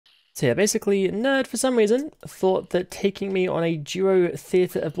So yeah, basically, Nerd, for some reason, thought that taking me on a duo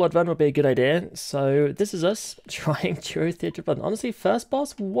Theatre of Blood run would be a good idea. So this is us trying duo Theatre of Blood. Honestly, first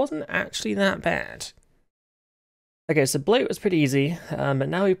boss wasn't actually that bad. Okay, so Bloat was pretty easy, but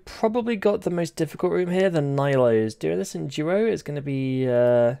now we probably got the most difficult room here, the Nilos. Doing this in duo is going to be,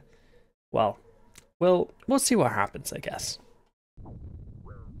 well, we'll see what happens, I guess.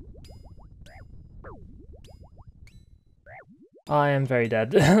 I am very dead.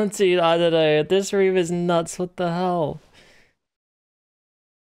 Dude, I don't know. This room is nuts. What the hell?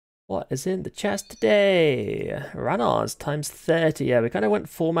 What is in the chest today? Ranars times 30. Yeah, we kind of went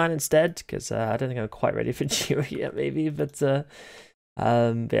 4-man instead because I don't think I'm quite ready for duo yet, maybe. But yeah,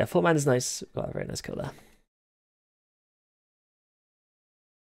 4-man is nice. Got a very nice kill there.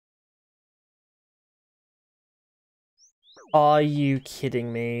 Are you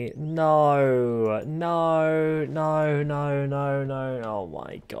kidding me? No, no, no, no, no, no. Oh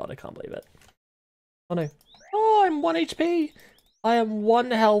my god, I can't believe it. Oh no. Oh, I'm 1 HP. I am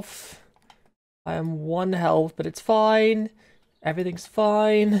 1 health. I am 1 health, but it's fine. Everything's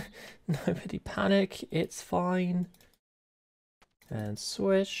fine. Nobody panic. It's fine. And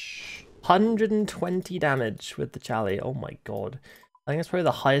swish. 120 damage with the Chally. Oh my god. I think that's probably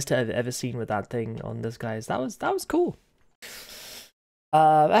the highest I've ever seen with that thing on this guy's. That was cool.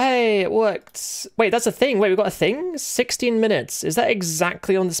 Hey, it worked. Wait, that's a thing. Wait, we got a thing? 16 minutes. Is that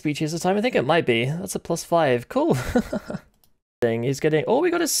exactly on the speeches this time? I think it might be. That's a +5. Cool. He's getting... Oh, we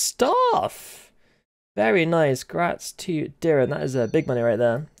got a staff. Very nice. Congrats to Diren. That is a big money right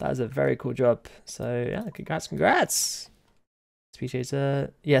there. That is a very cool job. So, yeah, congrats. Speech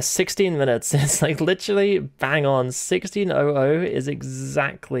chaser. Yeah, 16 minutes. It's like literally bang on. 16:00 is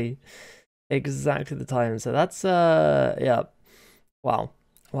exactly the time. So that's, yeah. Wow.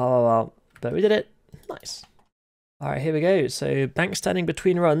 Wow. But we did it. Nice. All right, here we go. So bank standing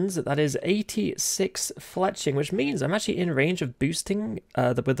between runs, that is 86 fletching, which means I'm actually in range of boosting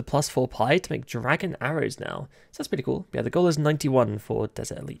with the +4 pi to make dragon arrows now. So that's pretty cool. Yeah, the goal is 91 for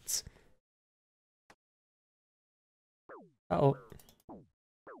Desert Elites. Uh-oh.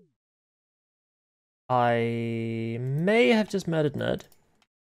 I may have just murdered Nerd.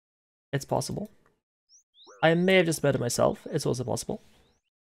 It's possible. I may have just murdered myself. It's also possible.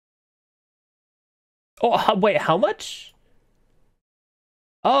 Oh, wait, how much?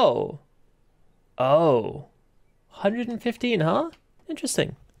 Oh. 115, huh?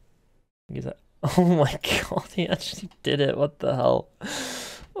 Interesting. Oh my god, he actually did it. What the hell?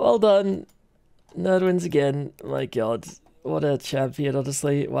 Well done. Nerd wins again. My god. What a champion,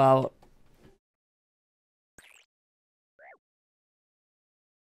 honestly. Wow.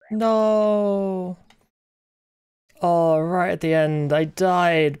 No. Oh, right at the end, I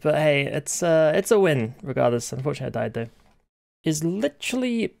died, but hey, it's a win, regardless. Unfortunately, I died, though. Is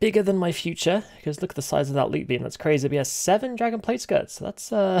literally bigger than my future, because look at the size of that loot beam, that's crazy. But yeah, 7 dragon plate skirts, so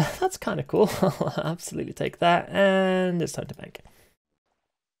that's kind of cool. I'll absolutely take that, and it's time to bank.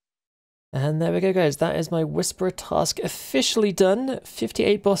 And there we go, guys. That is my Whisperer task officially done.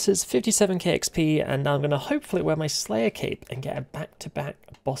 58 bosses, 57k XP, and now I'm going to hopefully wear my Slayer cape and get a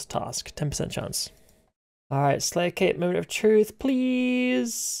back-to-back boss task. 10% chance. Alright, Slayer cape, moment of truth,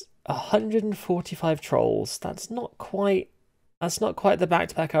 please. 145 trolls. That's not quite the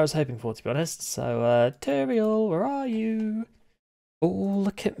back-to-back I was hoping for, to be honest. So, Turiel, where are you? Oh,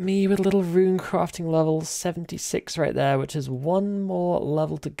 look at me with a little rune crafting level 76 right there, which is 1 more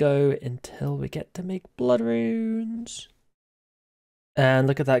level to go until we get to make blood runes. And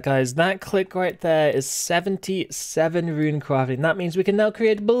look at that, guys. That click right there is 77 rune crafting. That means we can now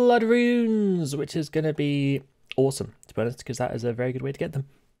create blood runes, which is going to be awesome, to be honest, because that is a very good way to get them.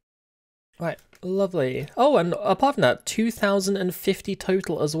 Right, lovely. Oh, and apart from that, 2,050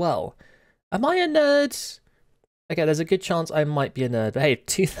 total as well. Am I a nerd? Okay, there's a good chance I might be a nerd, but hey,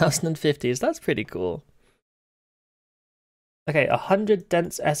 2,050s, that's pretty cool. Okay, 100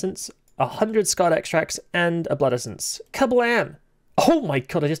 dense essence, 100 scarred extracts, and a blood essence. Kablam! Oh my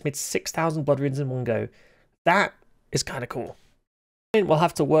god, I just made 6,000 blood runes in one go. That is kind of cool. We'll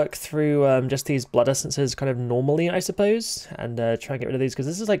have to work through just these blood essences kind of normally, I suppose, and try and get rid of these, because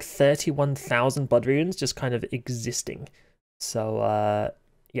this is like 31,000 blood runes just kind of existing. So,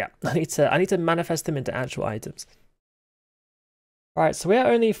 yeah, I need to manifest them into actual items. Alright, so we are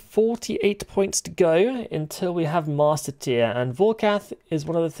only 48 points to go until we have Master Tier, and Vorkath is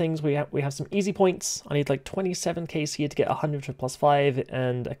one of the things we have some easy points. I need like 27 KC to get 100 for +5,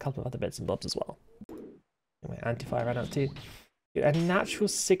 and a couple of other bits and bobs as well. My anti-fire ran out too. Dude, a natural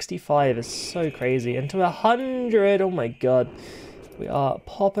 65 is so crazy. Into 100, oh my god. We are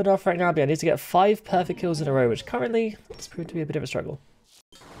popping off right now, but I need to get 5 perfect kills in a row, which currently has proved to be a bit of a struggle.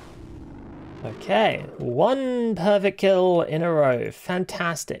 Okay, 1 perfect kill in a row.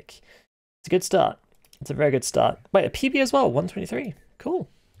 Fantastic. It's a good start. It's a very good start. Wait, a PB as well, 123. Cool.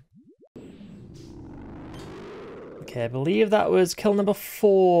 Okay, I believe that was kill number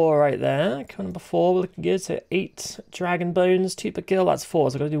 4 right there. Kill number 4, we're looking good. So 8 dragon bones, 2 per kill, that's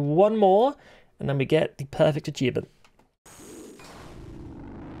 4. So we're going to do 1 more, and then we get the perfect achievement.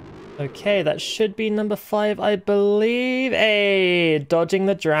 Okay, that should be number 5, I believe. Hey, dodging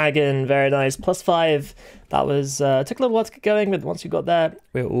the dragon. Very nice. +5. That was, took a little while to get going, but once we got there,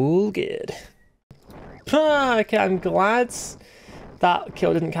 we're all good. Okay, I'm glad that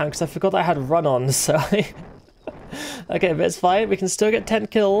kill didn't count because I forgot I had run on, so okay, but it's fine. We can still get 10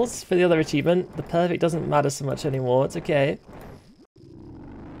 kills for the other achievement. The perfect doesn't matter so much anymore. It's okay.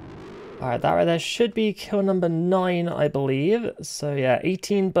 Alright, that right there should be kill number 9, I believe. So yeah,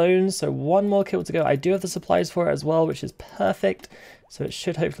 18 bones, so 1 more kill to go. I do have the supplies for it as well, which is perfect. So it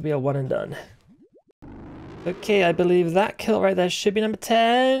should hopefully be a 1 and done. Okay, I believe that kill right there should be number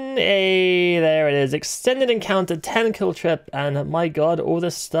 10. Hey, there it is. Extended encounter, 10 kill trip. And my god, all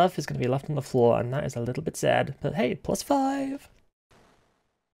this stuff is going to be left on the floor. And that is a little bit sad. But hey, +5.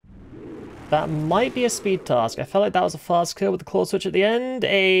 That might be a speed task. I felt like that was a fast kill with the claw switch at the end.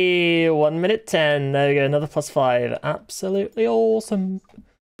 A 1 minute 10. There we go, another +5. Absolutely awesome.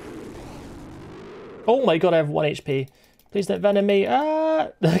 Oh my god, I have 1 HP. Please don't venom me. Ah,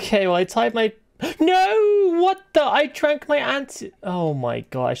 okay, well I tied my... No! What the? I drank my anti... Oh my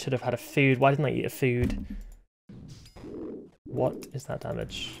god, I should have had a food. Why didn't I eat a food? What is that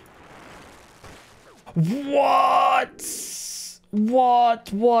damage? What?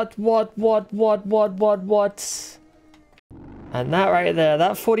 What? And that right there,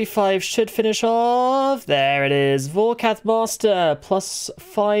 that 45 should finish off. There it is. Vorkath Master,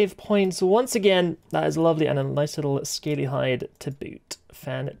 +5 points once again. That is lovely, and a nice little scaly hide to boot.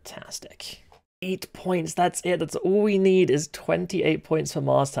 Fantastic. 8 points, that's it. That's all we need is 28 points for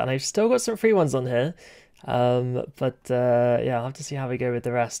Master, and I've still got some free ones on here. Yeah, I'll have to see how we go with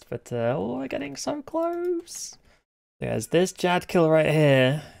the rest. But oh, we're getting so close. Guys, this Jad kill right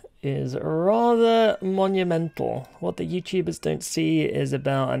here is rather monumental. What the YouTubers don't see is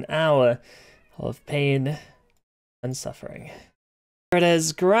about an hour of pain and suffering. There it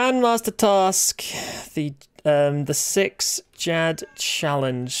is, Grandmaster task, the 6 Jad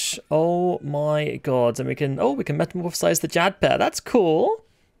challenge. Oh my god, and we can metamorphosize the Jad pair. That's cool.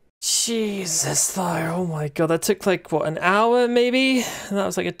 Jesus, though, oh my god, that took like, what, an hour maybe? And that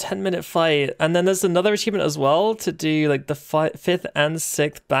was like a 10-minute fight. And then there's another achievement as well to do like the 5th and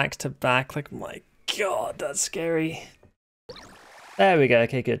 6th back to back. Like, my god, that's scary. There we go,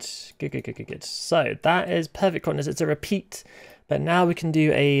 okay, good. Good. So, that is perfect corners. It's a repeat, but now we can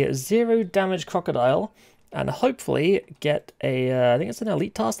do a 0 damage crocodile and hopefully get a, I think it's an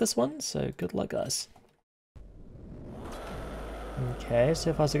elite task, this one, so good luck, guys. Okay,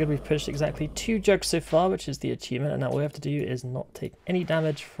 so far so good. We've pushed exactly 2 jugs so far, which is the achievement, and now all we have to do is not take any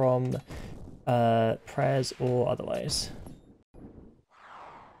damage from prayers or otherwise.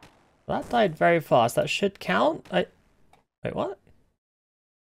 That died very fast. That should count. Wait, what?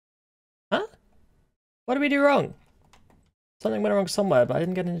 Huh? What did we do wrong? Something went wrong somewhere, but I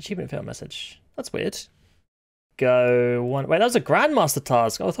didn't get an achievement fail message. That's weird. Go 1. Wait, that was a Grandmaster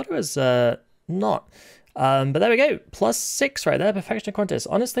task. Oh, I thought it was not. But there we go, +6 right there, Perfection Contest.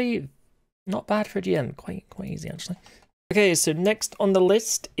 Honestly, not bad for a GM, quite easy actually. Okay, so next on the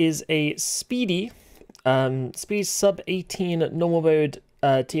list is a speedy, speed sub 18 normal mode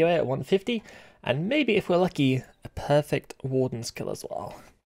TOA at 150, and maybe if we're lucky, a perfect Warden's kill as well.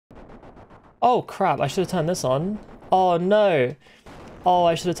 Oh crap, I should have turned this on. Oh no. Oh,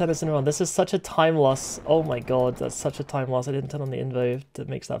 I should have turned this on. This is such a time loss. Oh my god, that's such a time loss. I didn't turn on the invo that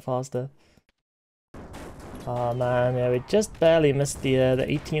makes that faster. Oh man, yeah, we just barely missed the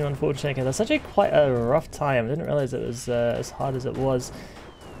 18 unfortunately. Okay, that's actually quite a rough time. I didn't realize it was as hard as it was.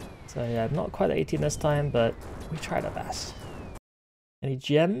 So yeah, not quite the 18 this time, but we tried our best. Any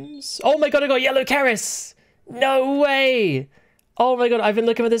gems? Oh my god, I got yellow Karis! No way! Oh my god, I've been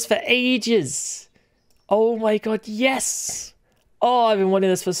looking for this for ages! Oh my god, yes! Oh, I've been wanting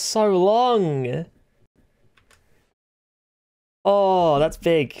this for so long! Oh, that's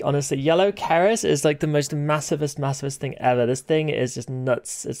big, honestly. Yellow Karis is like the most massivest thing ever. This thing is just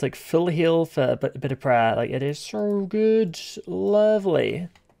nuts. It's like full heal for a bit of prayer. Like, it is so good. Lovely.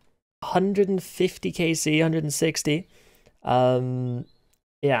 150 KC, 160.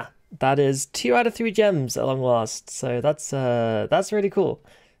 Yeah, that is 2 out of 3 gems at long last. So that's really cool.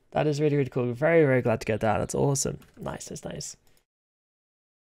 That is really cool. Very glad to get that. That's awesome. Nice.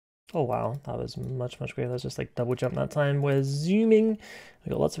 Oh wow, that was much quicker. That was just like double jump that time. We're zooming. We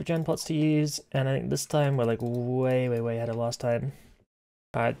got lots of gen pots to use, and I think this time we're like way ahead of last time.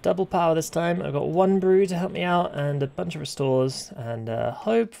 Alright, double power this time. I've got one brew to help me out and a bunch of restores, and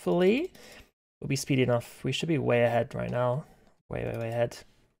hopefully we'll be speedy enough. We should be way ahead right now. Way ahead.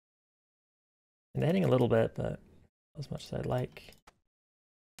 And they're hitting a little bit, but not as much as I'd like.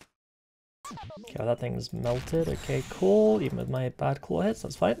 Okay, well, that thing's melted. Okay, cool. Even with my bad claw hits,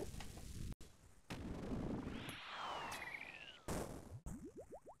 that's fine.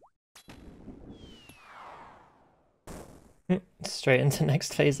 Straight into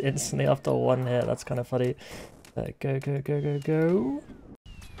next phase instantly after one hit. That's kind of funny. Go.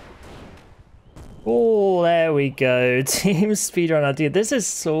 Oh, there we go. Team speedrunner. Dude, this is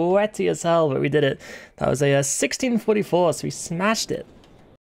sweaty as hell, but we did it. That was a 1644, so we smashed it.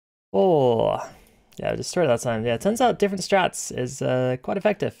 Oh, yeah, we destroyed that time. Yeah, turns out different strats is quite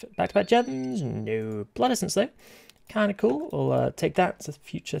effective. Back-to-back gems, no blood essence though. Kind of cool. We'll take that. It's a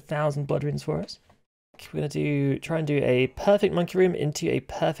future 1,000 blood runes for us. We're gonna try and do a perfect monkey room into a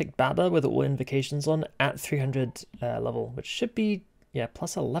perfect baba with all invocations on at 300 level, which should be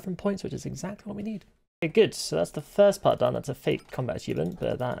plus 11 points, which is exactly what we need. Okay, good. So that's the first part done. That's a fake combat achievement,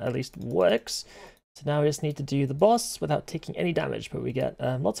 but that at least works. So now we just need to do the boss without taking any damage, but we get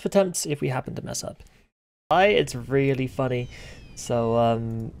lots of attempts if we happen to mess up. It's really funny.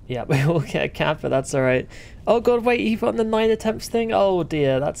 So yeah, we will get a cap, but that's all right. Oh god, wait, you've got the 9 attempts thing. Oh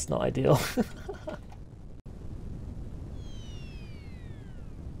dear, that's not ideal.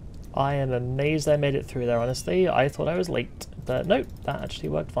 I am amazed I made it through there, honestly. I thought I was late, but nope, that actually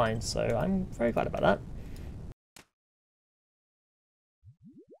worked fine, so I'm very glad about that.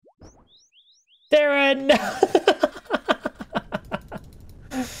 Darren!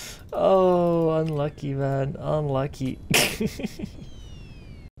 Oh, unlucky, man. Unlucky. Okay,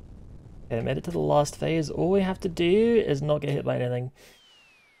 made it to the last phase. All we have to do is not get hit by anything.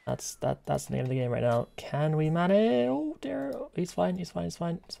 That's the name of the game right now. Can we manage? Oh dear. He's fine.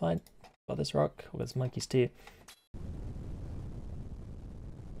 Got this rock. Got this monkeys too.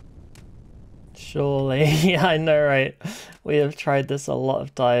 Surely. Yeah, I know, right? We have tried this a lot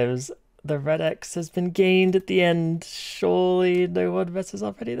of times. The red X has been gained at the end. Surely no one messes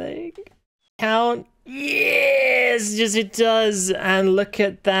up anything. Count. Yes, yes it does. And look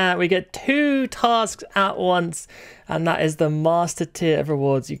at that. We get 2 tasks at once. And that is the master tier of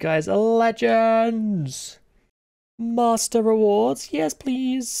rewards. You guys are legends. Master rewards. Yes,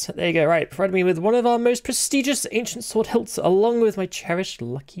 please. There you go. Right, provide me with one of our most prestigious ancient sword hilts along with my cherished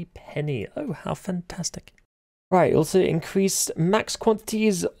lucky penny. Oh, how fantastic. Right, also increased max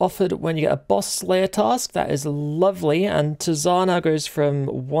quantities offered when you get a boss slayer task. That is lovely. And Tazar now goes from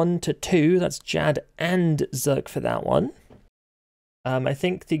 1 to 2. That's Jad and Zerk for that one. I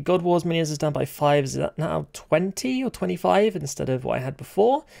think the God Wars minions is down by 5. Is that now 20 or 25 instead of what I had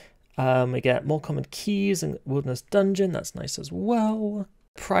before? We get more common keys and Wilderness Dungeon. That's nice as well.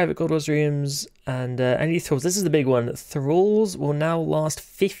 Private God Wars rooms and any thralls. This is the big one. Thralls will now last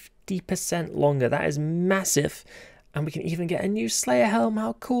 50% longer. That is massive. And we can even get a new Slayer helm.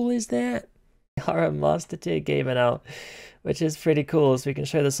 How cool is that? We are a master tier gamer now, which is pretty cool. So we can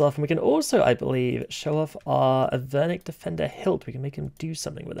show this off. And we can also, I believe, show off our Avernic Defender hilt. We can make him do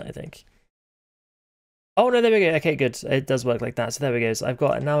something with it, I think. Oh no, there we go. Okay, good. It does work like that. So there we go. So I've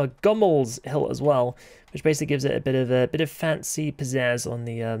got now a Gommel's hilt as well, which basically gives it a bit of fancy pizzazz on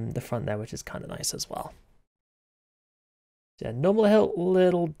the front there, which is kind of nice as well. Yeah, normal hilt,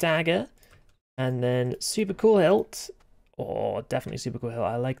 little dagger, and then super cool hilt. Oh, definitely super cool hilt.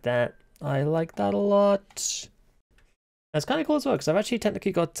 I like that. I like that a lot. That's kind of cool as well, because I've actually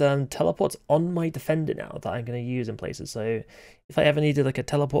technically got teleports on my defender now that I'm going to use in places. So if I ever needed like a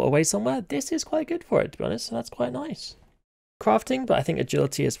teleport away somewhere, this is quite good for it, to be honest. So that's quite nice. Crafting, but I think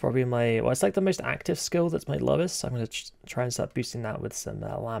agility is probably my, well, it's like the most active skill that's my lowest. So I'm going to try and start boosting that with some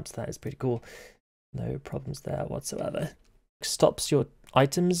lamps. That is pretty cool. No problems there whatsoever. Stops your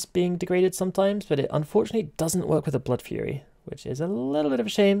items being degraded sometimes, but it unfortunately doesn't work with a Blood Fury, which is a little bit of a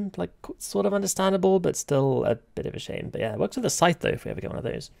shame, like sort of understandable, but still a bit of a shame. But yeah, it works with a scythe though, if we ever get one of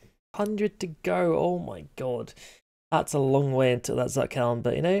those. 100 to go, oh my god. That's a long way until that's Zuck helm,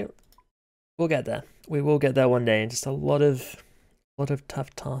 but you know, we'll get there. We will get there one day, and just a lot of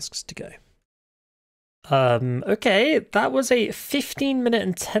tough tasks to go. Okay, that was a 15-minute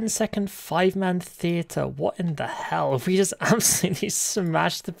and 10-second 5-man theater. What in the hell? We just absolutely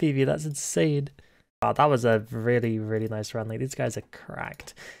smashed the PV. That's insane. Wow, that was a really nice run. Like, these guys are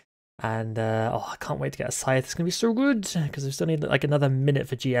cracked. And oh, I can't wait to get a scythe. It's gonna be so good because we still need like another minute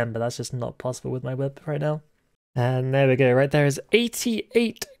for GM, but that's just not possible with my whip right now. And there we go, right there is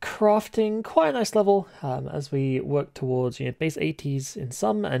 88 crafting, quite a nice level as we work towards base 80s in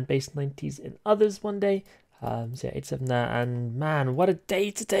some and base 90s in others one day. So yeah, 87 there, and man, what a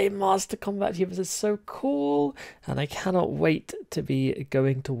day-to-day Master Combat Achievements is so cool, and I cannot wait to be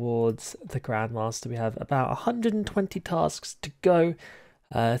going towards the Grandmaster. We have about 120 tasks to go.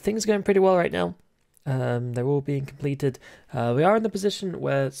 Things are going pretty well right now. They're all being completed. We are in the position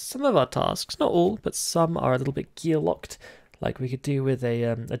where some of our tasks, not all, but some are a little bit gear locked, like we could do with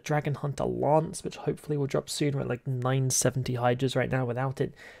a Dragon Hunter Lance, which hopefully will drop soon. We're at like 970 Hydras right now without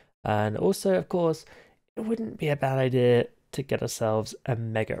it. And also, of course, it wouldn't be a bad idea to get ourselves a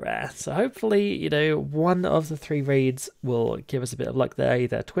Mega Rare. So hopefully, one of the 3 raids will give us a bit of luck there,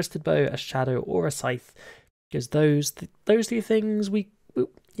 either a Twisted Bow, a Shadow, or a Scythe, because those 3 things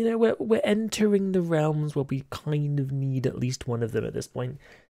we're entering the realms where we kind of need at least one of them at this point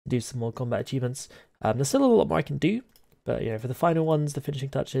to do some more combat achievements. There's still a lot more I can do, but for the final ones, the finishing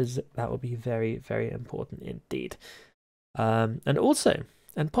touches, that will be very, very important indeed. And also,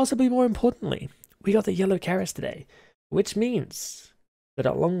 and possibly more importantly, we got the yellow Keras today, which means that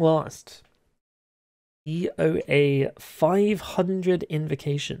at long last, EOA 500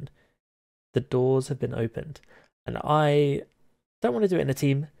 invocation, the doors have been opened, and I don't want to do it in a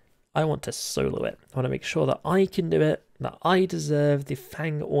team. I want to solo it. I want to make sure that I can do it, that I deserve the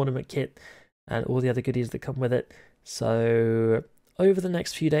Fang Ornament Kit and all the other goodies that come with it. So over the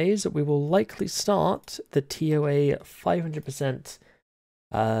next few days, we will likely start the TOA 500%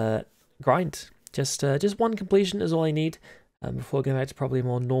 grind. Just one completion is all I need before going back to probably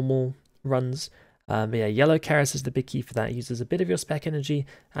more normal runs. But yeah, yellow Keras is the big key for that. It uses a bit of your spec energy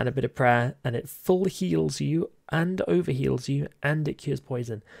and a bit of prayer, and it full heals you and overheals you, and it cures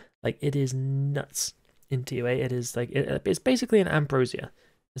poison. Like, it is nuts in TOA. It is like it's basically an Ambrosia,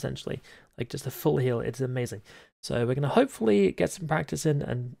 essentially. Like, just a full heal. It's amazing. So we're gonna hopefully get some practice in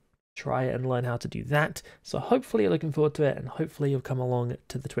and try and learn how to do that. So hopefully you're looking forward to it, and hopefully you'll come along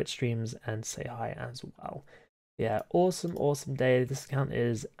to the Twitch streams and say hi as well. Yeah, awesome day. This account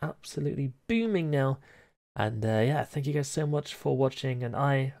is absolutely booming now. And yeah, thank you guys so much for watching, and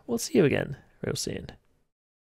I will see you again real soon.